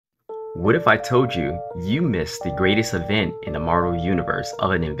What if I told you you missed the greatest event in the Marvel Universe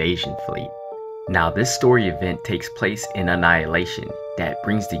of an invasion fleet? Now, this story event takes place in Annihilation that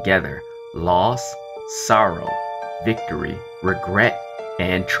brings together loss, sorrow, victory, regret,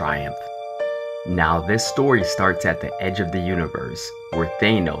 and triumph. Now, this story starts at the edge of the universe, where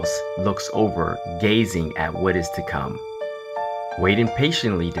Thanos looks over, gazing at what is to come. Waiting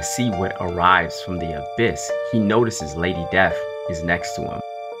patiently to see what arrives from the abyss, he notices Lady Death is next to him.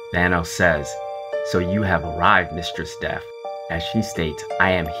 Thanos says, "So you have arrived, Mistress Death." As she states,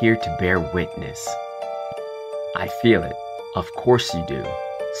 "I am here to bear witness." "I feel it. Of course you do.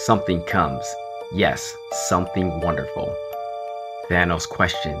 Something comes. Yes, something wonderful." Thanos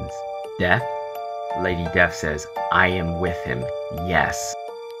questions, "Death?" Lady Death says, "I am with him. Yes."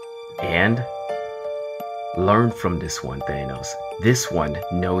 And? "Learn from this one, Thanos. This one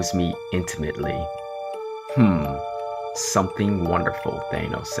knows me intimately." Something wonderful,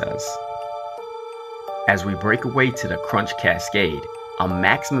 Thanos says. As we break away to the Crunch Cascade, a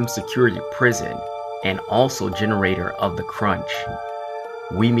maximum security prison and also generator of the Crunch,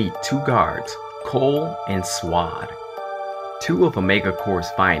 we meet two guards, Cole and Swad. Two of Omega Corps'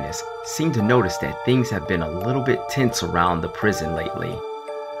 finest seem to notice that things have been a little bit tense around the prison lately.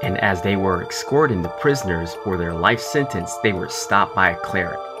 And as they were escorting the prisoners for their life sentence, they were stopped by a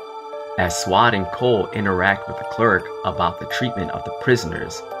cleric. As Swad and Cole interact with the cleric about the treatment of the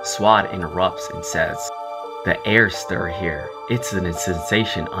prisoners, Swad interrupts and says, "The air stir here. It's a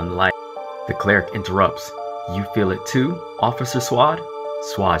sensation unlike." The cleric interrupts, "You feel it too, Officer Swad?"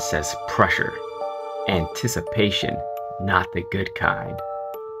 Swad says, "Pressure. Anticipation, not the good kind."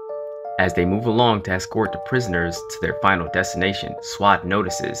 As they move along to escort the prisoners to their final destination, Swad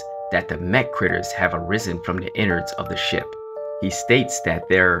notices that the mech critters have arisen from the innards of the ship. He states that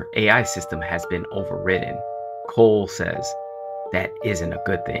their AI system has been overridden. Cole says, "That isn't a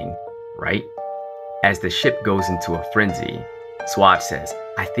good thing, right?" As the ship goes into a frenzy, Swad says,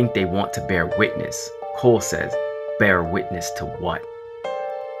 "I think they want to bear witness." Cole says, "Bear witness to what?"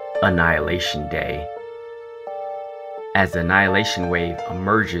 Annihilation Day. As the Annihilation Wave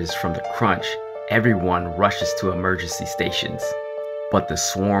emerges from the Crunch, everyone rushes to emergency stations. But the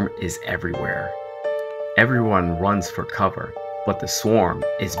swarm is everywhere. Everyone runs for cover, but the swarm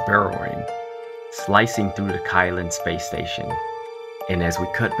is burrowing, slicing through the Kylan space station. And as we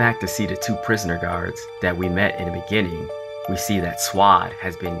cut back to see the two prisoner guards that we met in the beginning, we see that Swad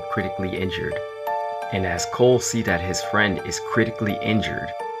has been critically injured. And as Cole sees that his friend is critically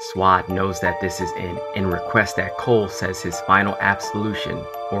injured, Swad knows that this is and requests that Cole says his final absolution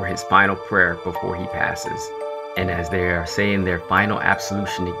or his final prayer before he passes. And as they are saying their final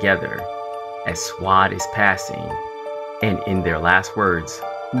absolution together, as Swad is passing, and in their last words,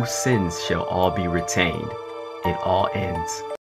 "Whose sins shall all be retained," it all ends.